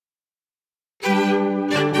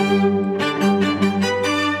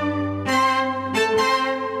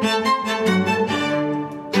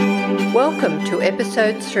to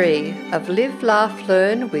episode 3 of Live, Laugh,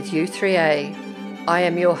 Learn with U3A. I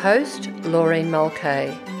am your host, Laureen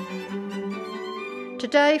Mulcahy.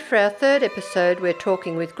 Today, for our third episode, we're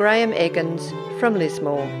talking with Graeme Eggins from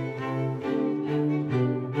Lismore.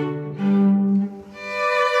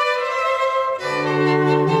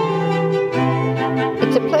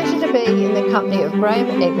 It's a pleasure to be in the company of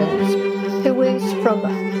Graeme Eggins, who is from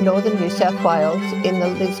northern New South Wales in the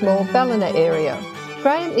Lismore-Ballina area.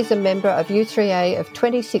 Graeme is a member of U3A of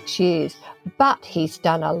 26 years, but he's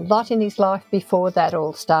done a lot in his life before that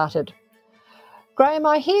all started. Graeme,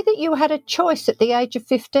 I hear that you had a choice at the age of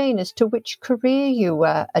 15 as to which career you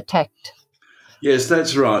attacked. Yes,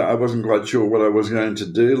 that's right. I wasn't quite sure what I was going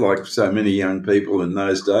to do, like so many young people in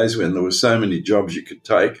those days when there were so many jobs you could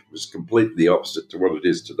take. It was completely the opposite to what it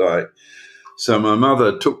is today. So my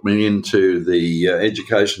mother took me into the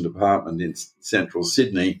education department in central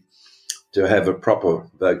Sydney to have a proper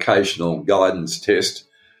vocational guidance test,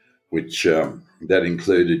 which that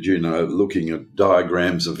included, looking at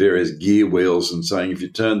diagrams of various gear wheels and saying if you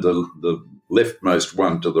turned the leftmost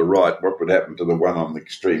one to the right, what would happen to the one on the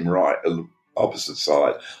extreme right, opposite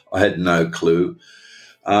side? I had no clue.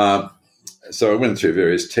 So I went through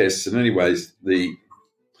various tests, and anyways, the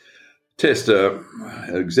tester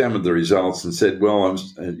examined the results and said, well,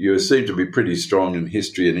 you seem to be pretty strong in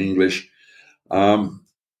history and English.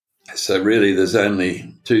 So really there's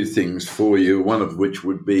only two things for you, one of which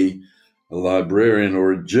would be a librarian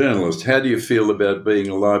or a journalist. How do you feel about being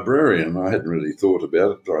a librarian? I hadn't really thought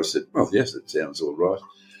about it. I said, well, yes, it sounds all right.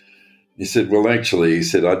 He said, well, actually,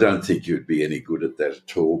 I don't think you'd be any good at that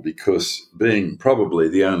at all, because being probably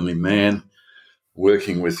the only man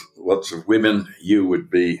working with lots of women, you would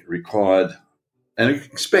be required and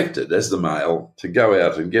expected as the male to go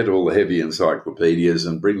out and get all the heavy encyclopedias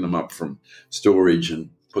and bring them up from storage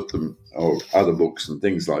and put them, or other books and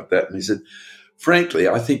things like that. And he said, frankly,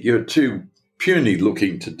 I think you're too puny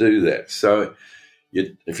looking to do that. So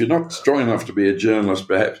if you're not strong enough to be a journalist,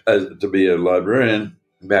 perhaps to be a librarian,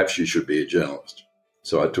 perhaps you should be a journalist.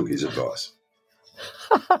 So I took his advice.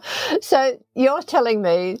 So you're telling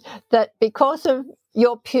me that because of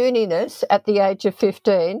your puniness at the age of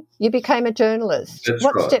 15, you became a journalist. That's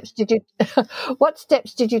right. What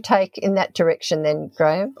steps did you take in that direction then,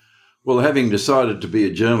 Graeme? Well, having decided to be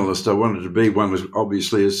a journalist, I wanted to be one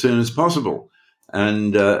obviously as soon as possible.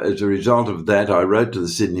 And as a result of that, I wrote to the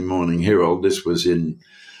Sydney Morning Herald. This was in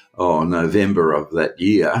November of that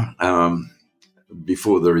year,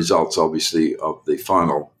 before the results, obviously, of the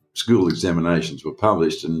final school examinations were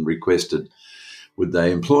published, and requested would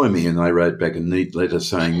they employ me. And they wrote back a neat letter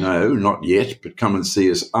saying, no, not yet, but come and see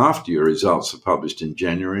us after your results are published in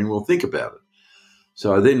January and we'll think about it.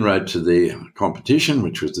 So I then wrote to the competition,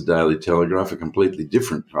 which was the Daily Telegraph, a completely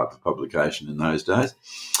different type of publication in those days,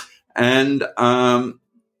 and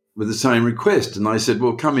with the same request. And they said,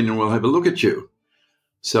 well, come in and we'll have a look at you.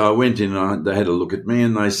 So I went in and they had a look at me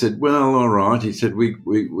and they said, well, all right. He said, we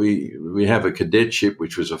have a cadetship,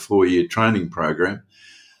 which was a 4-year training program,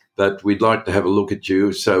 but we'd like to have a look at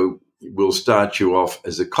you. So we'll start you off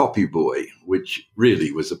as a copy boy, which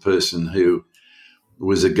really was a person who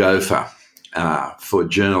was a gopher for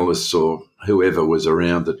journalists or whoever was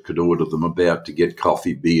around that could order them about to get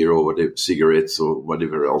coffee, beer or whatever, cigarettes or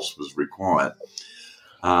whatever else was required.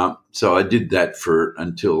 So I did that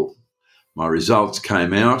until my results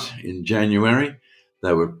came out in January.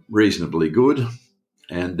 They were reasonably good,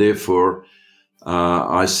 and therefore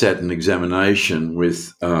I sat an examination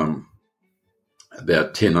with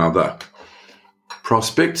about 10 other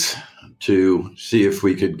prospects to see if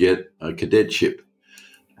we could get a cadetship.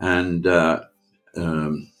 And I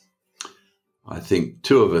think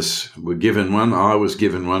 2 of us were given one. I was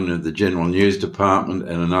given one in the General News Department,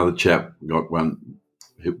 and another chap got one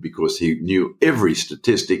because he knew every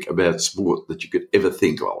statistic about sport that you could ever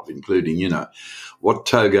think of, including, what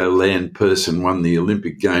Togoland person won the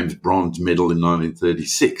Olympic Games bronze medal in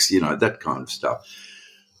 1936, that kind of stuff.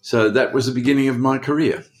 So that was the beginning of my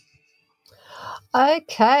career.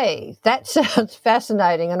 Okay, that sounds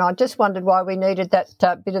fascinating, and I just wondered why we needed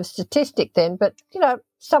that bit of statistic then, but,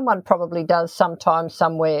 someone probably does sometime,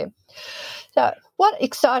 somewhere. So what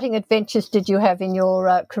exciting adventures did you have in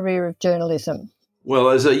your career of journalism? Well,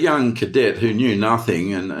 as a young cadet who knew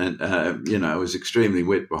nothing and was extremely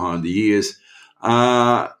wet behind the ears,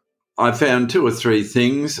 I found 2 or 3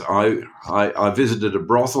 things. I visited a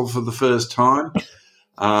brothel for the first time,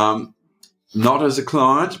 not as a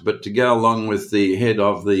client, but to go along with the head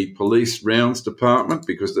of the police rounds department,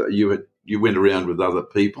 because you went around with other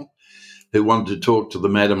people who wanted to talk to the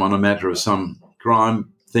madam on a matter of some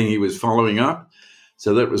crime thing he was following up.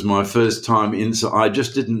 So that was my first time inside. I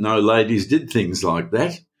just didn't know ladies did things like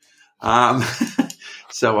that. That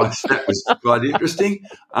was quite interesting.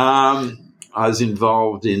 I was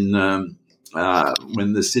involved in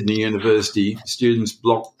when the Sydney University students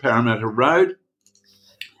blocked Parramatta Road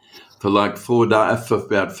for like 4 days, for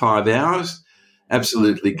about 5 hours,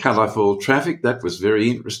 absolutely cut off all traffic. That was very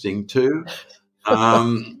interesting too.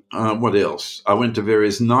 What else? I went to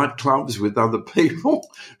various nightclubs with other people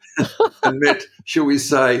and met, shall we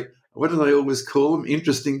say, what do they always call them?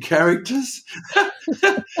 Interesting characters.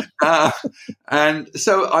 And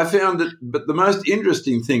so I found that, but the most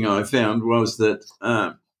interesting thing I found was that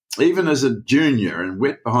even as a junior and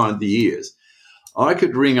wet behind the ears, I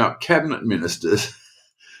could ring up cabinet ministers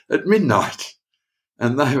at midnight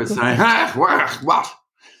and they would say, what?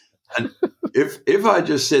 And if I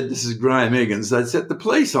just said, this is Graeme Eggins, they'd set the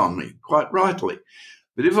police on me, quite rightly.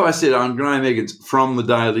 But if I said, I'm Graeme Eggins from the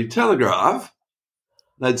Daily Telegraph,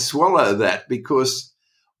 they'd swallow that because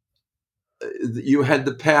you had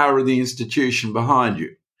the power of the institution behind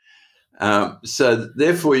you. So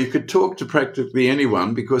therefore you could talk to practically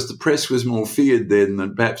anyone because the press was more feared then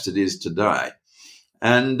than perhaps it is today.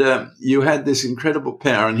 And you had this incredible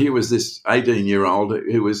power. And here was this 18-year-old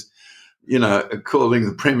who was, calling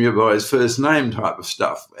the Premier by his first name type of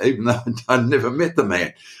stuff, even though I'd never met the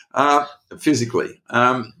man physically.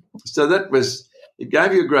 So it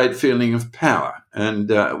gave you a great feeling of power, and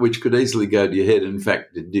which could easily go to your head. In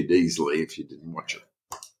fact, it did easily if you didn't watch it.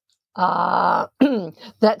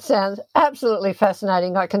 That sounds absolutely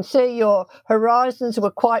fascinating. I can see your horizons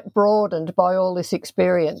were quite broadened by all this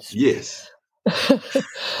experience. Yes.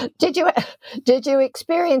 Did you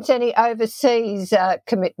experience any overseas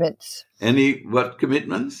commitments? Any what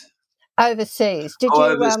commitments? Overseas.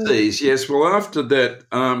 Overseas, yes. Well, after that,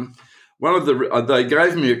 they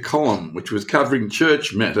gave me a column which was covering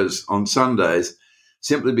church matters on Sundays,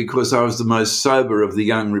 simply because I was the most sober of the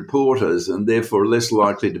young reporters and therefore less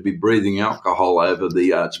likely to be breathing alcohol over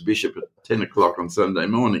the Archbishop at 10 o'clock on Sunday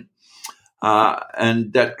morning.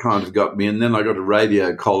 And that kind of got me. And then I got a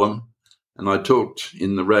radio column, and I talked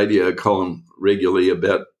in the radio column regularly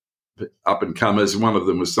about up-and-comers. One of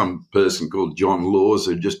them was some person called John Laws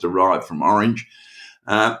who just arrived from Orange,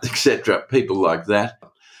 etc., people like that.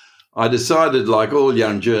 I decided, like all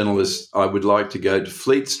young journalists, I would like to go to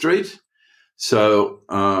Fleet Street, so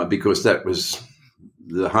because that was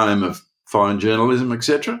the home of fine journalism,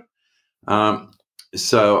 etc.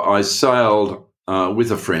 So I sailed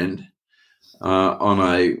with a friend on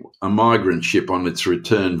a migrant ship on its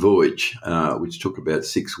return voyage, which took about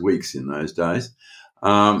 6 weeks in those days.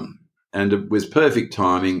 And it was perfect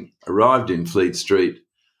timing, arrived in Fleet Street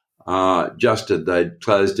just as they'd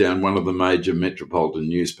closed down one of the major metropolitan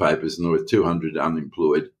newspapers, and there were 200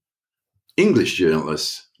 unemployed English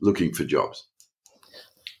journalists looking for jobs.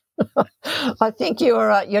 I think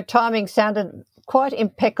your timing sounded quite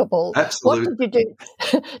impeccable. Absolutely. What did you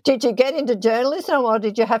do? Did you get into journalism, or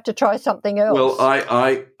did you have to try something else? Well,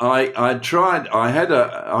 I tried.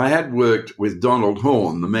 I had worked with Donald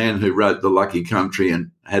Horne, the man who wrote The Lucky Country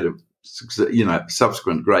and had a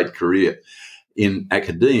subsequent great career in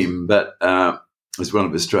academe, but was one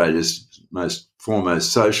of Australia's most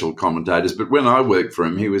foremost social commentators. But when I worked for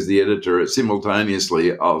him, he was the editor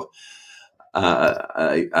simultaneously of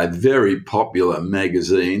a very popular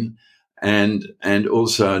magazine and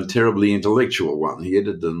also a terribly intellectual one. He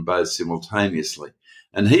edited them both simultaneously.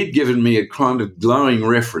 And he'd given me a kind of glowing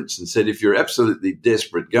reference and said, if you're absolutely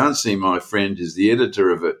desperate, go and see my friend who's the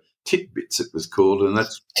editor of a Titbits, it was called, and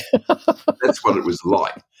that's what it was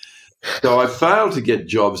like. So I failed to get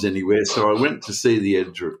jobs anywhere, so I went to see the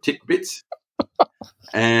editor of Titbits,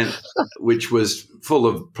 and which was full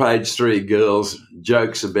of page 3 girls,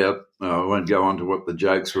 jokes about, I won't go on to what the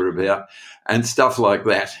jokes were about, and stuff like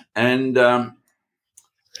that. And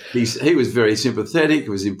he was very sympathetic,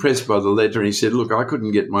 was impressed by the letter, and he said, look, I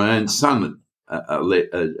couldn't get my own son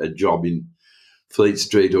a job in Fleet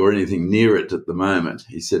Street or anything near it at the moment.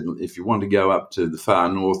 He said, if you want to go up to the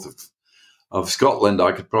far north of Scotland,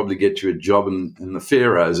 I could probably get you a job in the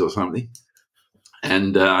Faroes or something.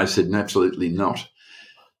 And I said, absolutely not.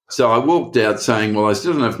 So I walked out saying, well, I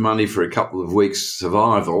still don't have money for a couple of weeks'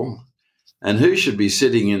 survival. And who should be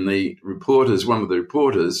sitting in one of the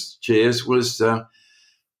reporters' chairs was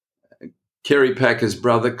Kerry Packer's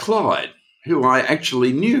brother, Clyde, who I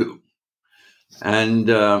actually knew. And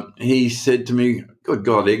he said to me, good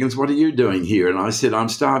God, Eggins, what are you doing here? And I said, I'm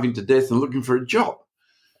starving to death and looking for a job.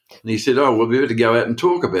 And he said, oh, well, we better go out and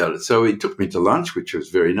talk about it. So he took me to lunch, which was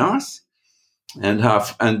very nice.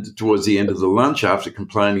 And towards the end of the lunch, after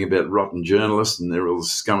complaining about rotten journalists and they're all the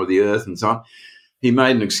scum of the earth and so on, he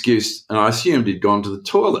made an excuse, and I assumed he'd gone to the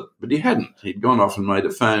toilet, but he hadn't. He'd gone off and made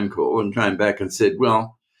a phone call and came back and said,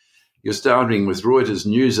 well, you're starting with Reuters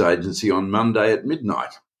news agency on Monday at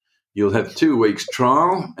midnight. You'll have 2 weeks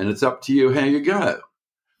trial, and it's up to you how you go.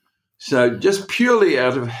 So just purely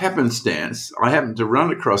out of happenstance, I happened to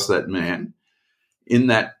run across that man in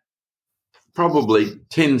that probably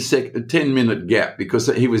 10-minute gap, because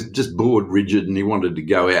he was just bored, rigid, and he wanted to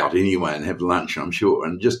go out anyway and have lunch, I'm sure.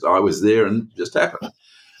 And just I was there, and it just happened.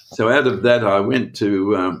 So out of that, I went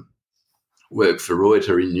to work for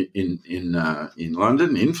Reuters in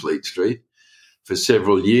London, in Fleet Street, for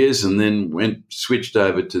several years, and then switched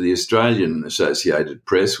over to the Australian Associated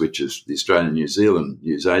Press, which is the Australian New Zealand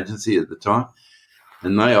news agency at the time.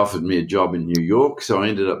 And they offered me a job in New York, so I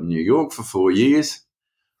ended up in New York for 4 years.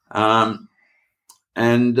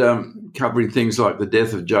 Covering things like the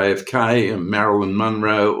death of JFK and Marilyn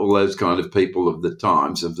Monroe, all those kind of people of the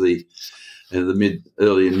times of the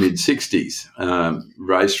early and mid 60s,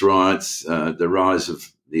 race riots, the rise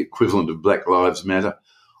of the equivalent of Black Lives Matter,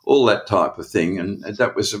 all that type of thing, and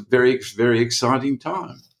that was a very, very exciting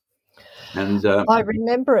time. And I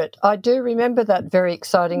remember it. I do remember that very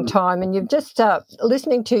exciting time. And you've just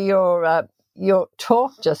listening to your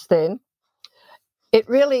talk just then. It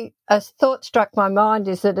really, a thought struck my mind,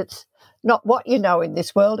 is that it's not what you know in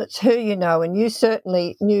this world, it's who you know. And you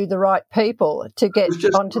certainly knew the right people to get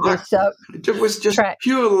onto luck. This it was just track.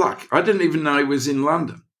 Pure luck. I didn't even know he was in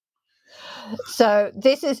London. So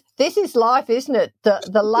this is life, isn't it?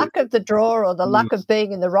 The luck of the draw, or the luck of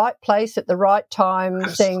being in the right place at the right time,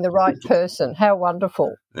 seeing the right person. How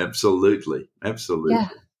wonderful. Absolutely. Yeah.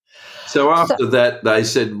 So after that, they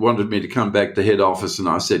wanted me to come back to head office, and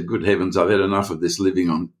I said, good heavens, I've had enough of this living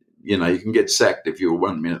on, you can get sacked if you're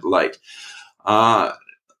 1 minute late.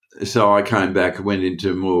 So I came back and went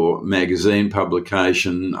into more magazine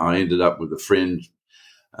publication. I ended up with a friend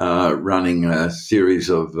running a series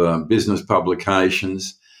of business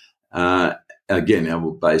publications. Again, I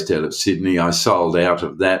was based out of Sydney. I sold out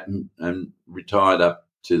of that and retired up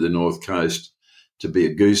to the North Coast to be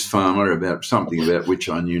a goose farmer, about which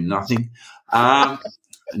I knew nothing.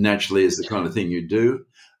 Naturally, is the kind of thing you do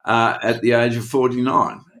at the age of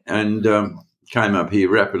 49. And came up here,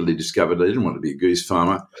 rapidly discovered I didn't want to be a goose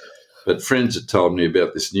farmer, but friends had told me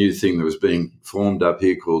about this new thing that was being formed up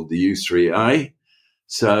here called the U3A.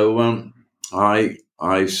 So I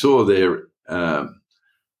saw their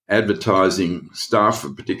advertising stuff,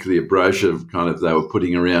 particularly a brochure they were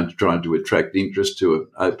putting around trying to attract interest to an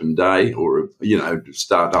open day or a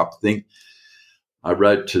start-up thing. I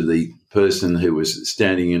wrote to the person who was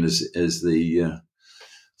standing in as the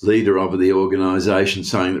leader of the organisation,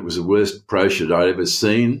 saying it was the worst brochure I'd ever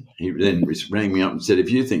seen. He then rang me up and said,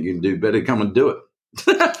 if you think you can do better, come and do it.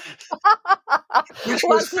 Which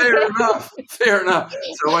was fair enough.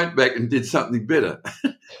 So I went back and did something better.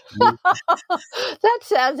 That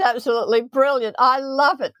sounds absolutely brilliant. I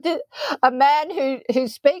love it. A man who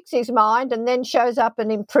speaks his mind and then shows up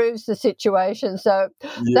and improves the situation. So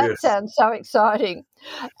That sounds so exciting.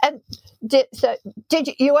 And did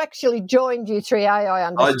you actually joined U3A? I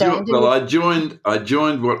understand. I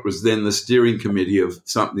joined what was then the steering committee of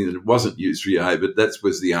something that wasn't U3A, but that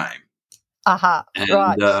was the aim.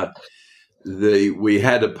 Right. We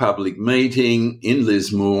had a public meeting in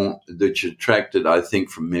Lismore which attracted, I think,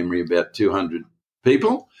 from memory, about 200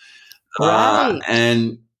 people. Right.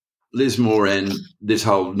 And Lismore and this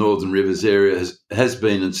whole Northern Rivers area has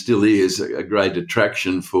been and still is a great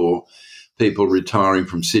attraction for people retiring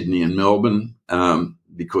from Sydney and Melbourne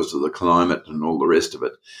because of the climate and all the rest of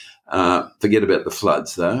it. Forget about the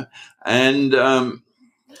floods, though. And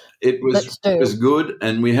it was good,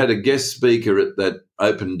 and we had a guest speaker at that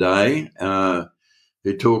open day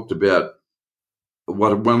who talked about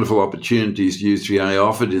what wonderful opportunities U3A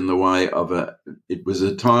offered in the way of it was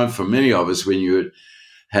a time for many of us when you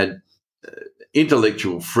had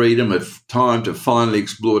intellectual freedom, of time to finally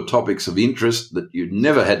explore topics of interest that you'd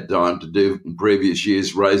never had time to do in previous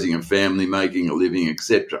years, raising a family, making a living,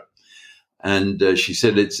 etc. And she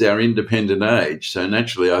said it's our independent age. So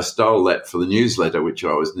naturally I stole that for the newsletter, which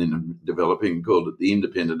I was then developing, and called it the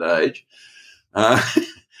Independent Age.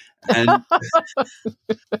 And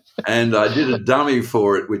I did a dummy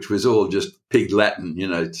for it, which was all just pig Latin,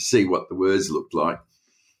 to see what the words looked like.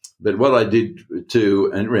 But what I did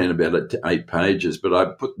too, and ran about 8 pages, but I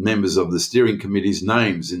put members of the steering committee's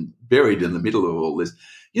names buried in the middle of all this.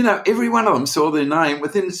 Every one of them saw their name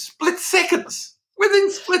within split seconds,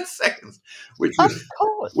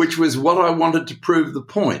 which was what I wanted to prove the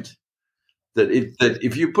point, that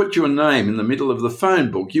if you put your name in the middle of the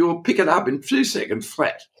phone book, you will pick it up in 2 seconds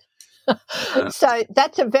flat. So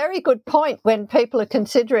that's a very good point when people are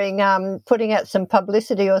considering putting out some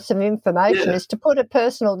publicity or some information, is to put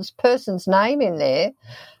this person's name in there.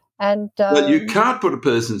 And well, you can't put a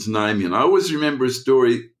person's name in. I always remember a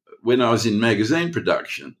story when I was in magazine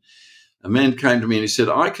production. A man came to me and he said,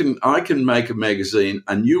 I can make a magazine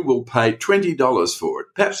and you will pay $20 for it,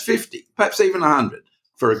 perhaps 50, perhaps even 100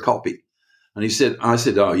 for a copy. And I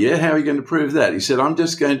said, oh, yeah, how are you going to prove that? He said, I'm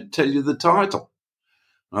just going to tell you the title.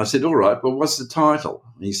 And I said, all right, but what's the title?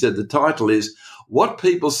 And he said, the title is What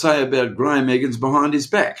People Say About Graeme Eggins Behind His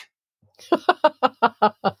Back.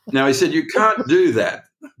 Now, he said, you can't do that,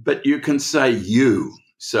 but you can say you.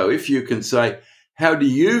 So if you can say, how do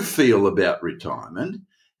you feel about retirement?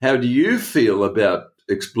 How do you feel about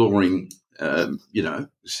exploring,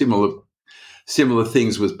 similar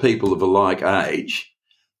things with people of a like age?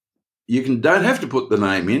 You don't have to put the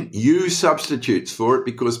name in. You substitutes for it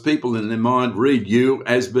because people in their mind read you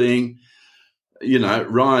as being,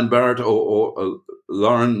 Ryan Barrett or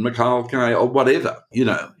Lauren McCulkay or whatever.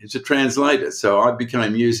 It's a translator. So I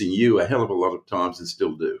became using you a hell of a lot of times and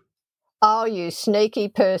still do. Oh, you sneaky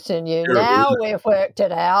person, you. Terrible, now we've worked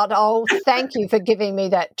it out. Oh, thank you for giving me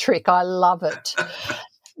that trick. I love it.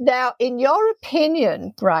 Now, in your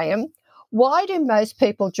opinion, Graeme, why do most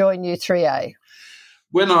people join U3A?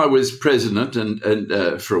 When I was president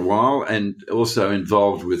and for a while and also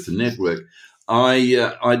involved with the network,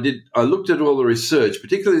 I looked at all the research,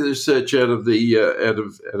 particularly the research out of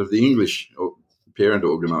the English parent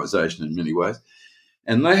organisation in many ways.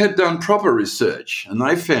 And they had done proper research, and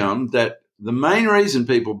they found that the main reason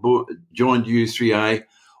people joined U3A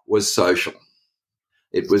was social.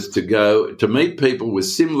 It was to go to meet people with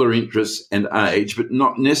similar interests and age, but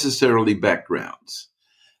not necessarily backgrounds.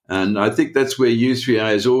 And I think that's where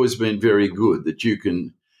U3A has always been very good, that you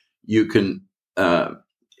can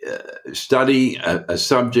study a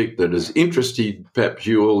subject that has interested perhaps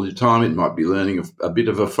you all the time. It might be learning a bit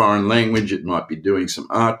of a foreign language. It might be doing some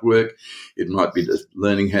artwork. It might be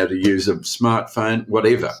learning how to use a smartphone,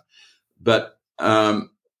 whatever. But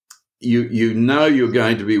you're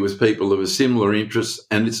going to be with people of a similar interest,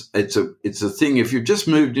 and it's a thing. If you've just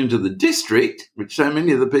moved into the district, which so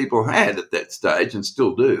many of the people had at that stage and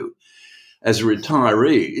still do, as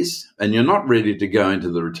retirees, and you're not ready to go into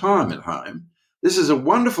the retirement home, this is a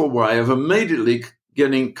wonderful way of immediately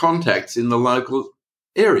getting contacts in the local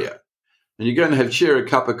area. And you're going to share a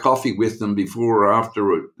cup of coffee with them before or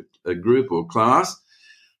after a group or class,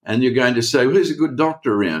 and you're going to say, well, who's a good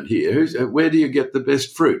doctor around here? Where do you get the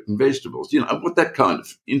best fruit and vegetables? What that kind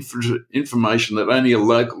of information that only a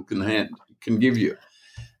local can give you.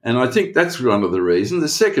 And I think that's one of the reasons. The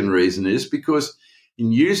second reason is because in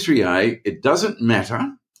U3A, it doesn't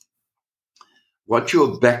matter what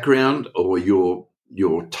your background or your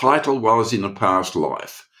title was in a past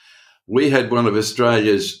life. We had one of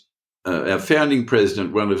Australia's, our founding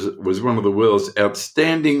president was one of the world's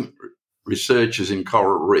outstanding researchers in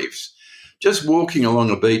coral reefs. Just walking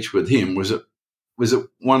along a beach with him was a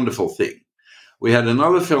wonderful thing. We had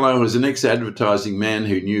another fellow who was an ex-advertising man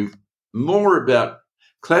who knew more about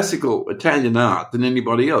classical Italian art than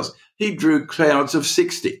anybody else. He drew crowds of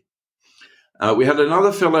 60. We had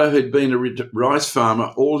another fellow who'd been a rice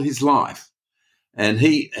farmer all his life, and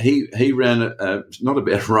he ran not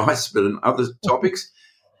about rice but on other topics,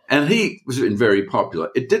 and he was very popular.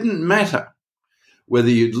 It didn't matter whether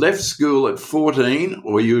you'd left school at 14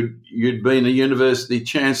 or you'd been a university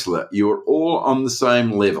chancellor. You were all on the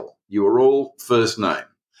same level. You were all first name,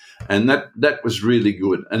 and that was really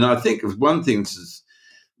good. And I think one thing is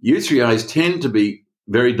U3As tend to be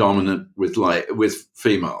very dominant with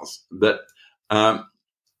females, but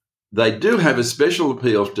they do have a special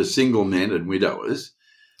appeal to single men and widowers,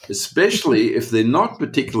 especially if they're not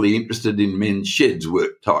particularly interested in men's sheds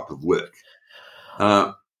type of work.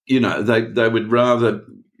 They would rather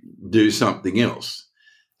do something else.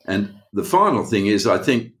 And the final thing is, I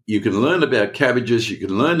think you can learn about cabbages, you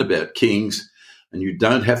can learn about kings, and you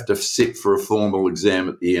don't have to sit for a formal exam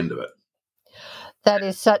at the end of it. That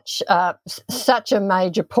is such a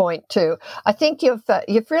major point too. I think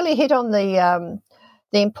you've really hit on the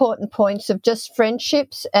important points of just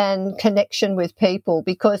friendships and connection with people,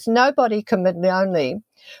 because nobody can be lonely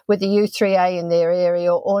with a U3A in their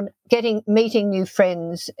area or meeting new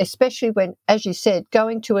friends, especially when, as you said,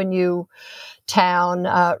 going to a new town,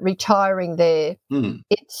 retiring there.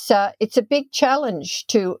 It's a big challenge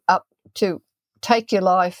to pick your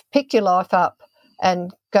life up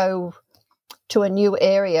and go to a new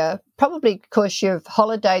area, probably because you've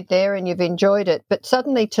holidayed there and you've enjoyed it, but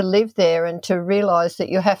suddenly to live there and to realise that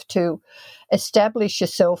you have to establish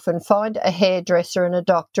yourself and find a hairdresser and a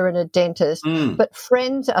doctor and a dentist. But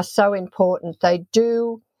friends are so important. They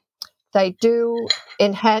do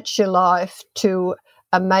enhance your life to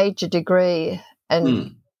a major degree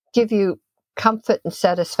and give you comfort and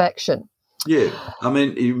satisfaction. Yeah. I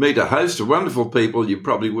mean, you meet a host of wonderful people you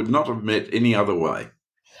probably would not have met any other way.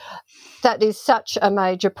 That is such a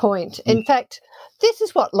major point. In fact, this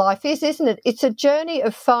is what life is, isn't it? It's a journey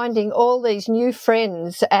of finding all these new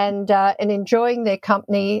friends and enjoying their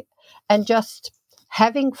company and just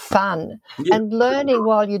having fun and learning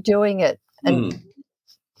while you're doing it. And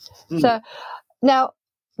so now,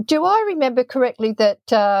 do I remember correctly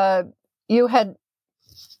that you had,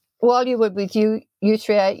 while you were with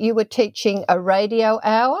U3A, you were teaching a radio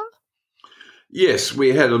hour? Yes, we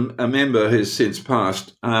had a member who's since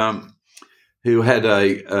passed who had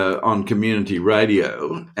on community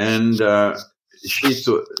radio, and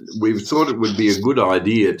we thought it would be a good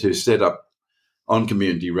idea to set up on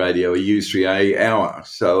community radio a U3A hour.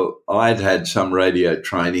 So I'd had some radio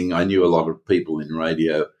training. I knew a lot of people in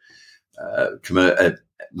radio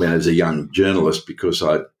when I was a young journalist because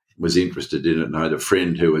I was interested in it, and I had a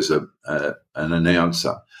friend who was an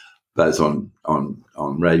announcer, both on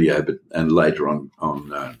radio and later on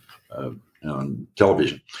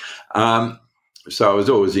television. So I was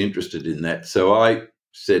always interested in that. So I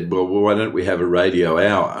said, well, why don't we have a radio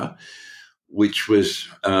hour, which was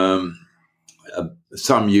some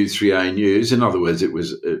U3A news. In other words, it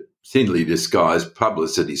was a thinly disguised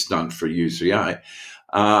publicity stunt for U3A.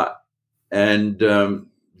 And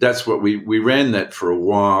that's what we ran that for a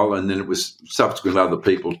while, and then it was subsequent other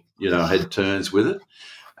people, had turns with it.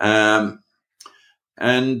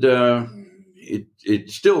 It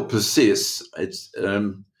still persists. It's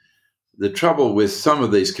the trouble with some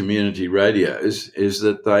of these community radios is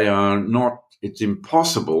that they are not. It's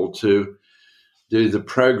impossible to do the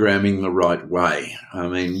programming the right way. I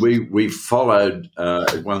mean, we followed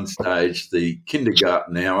at one stage the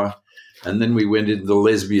kindergarten hour, and then we went into the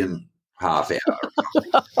lesbian half hour.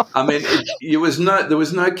 I mean, there was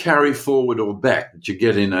no carry forward or back that you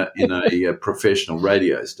get in a professional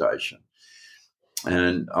radio station.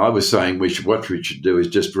 And I was saying what we should do is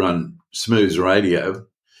just run smooth radio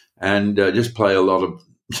and just play a lot of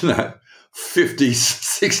 50s,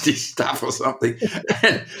 60s stuff or something,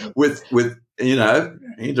 and with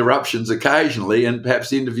interruptions occasionally and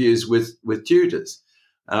perhaps interviews with tutors.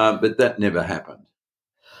 But that never happened.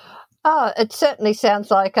 Oh, it certainly sounds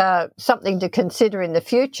like something to consider in the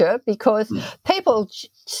future, because people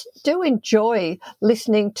do enjoy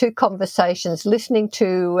listening to conversations, listening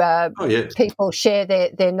to people share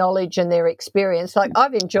their knowledge and their experience. Like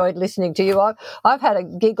I've enjoyed listening to you. I've had a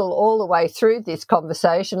giggle all the way through this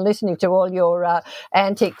conversation, listening to all your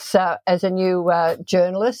antics as a new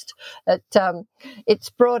journalist. It's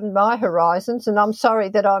broadened my horizons, and I'm sorry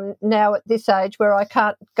that I'm now at this age where I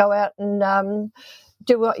can't go out and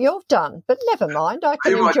do what you've done, but never mind. I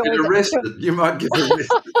can enjoy it. You might get arrested.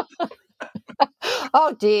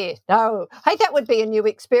 Oh dear, no. Hey, that would be a new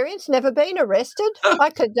experience. Never been arrested. I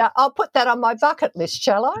could. I'll put that on my bucket list,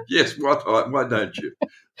 shall I? Yes. Why don't you?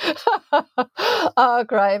 Oh,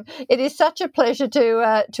 Graeme, it is such a pleasure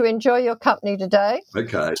to enjoy your company today.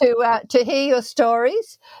 Okay. To hear your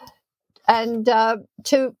stories, and to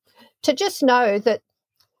just know that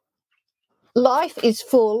life is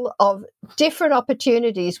full of different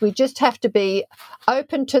opportunities. We just have to be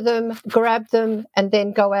open to them, grab them, and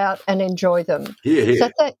then go out and enjoy them. Yeah.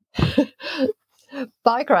 So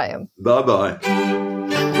bye, Graeme. Bye-bye.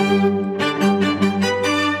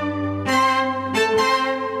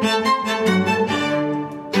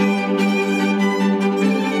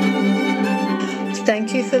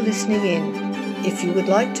 Thank you for listening in. If you would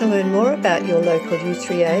like to learn more about your local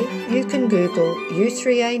U3A, you can Google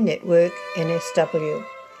U3A Network NSW,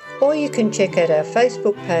 or you can check out our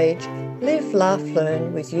Facebook page, Live, Laugh,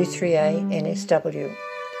 Learn with U3A NSW.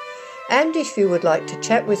 And if you would like to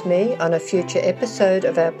chat with me on a future episode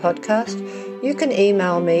of our podcast, you can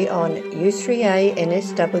email me on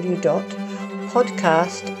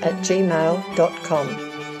u3answ.podcast@gmail.com.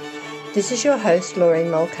 This is your host, Laureen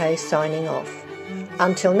Mulcahy, signing off.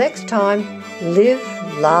 Until next time, live,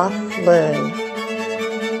 laugh, learn.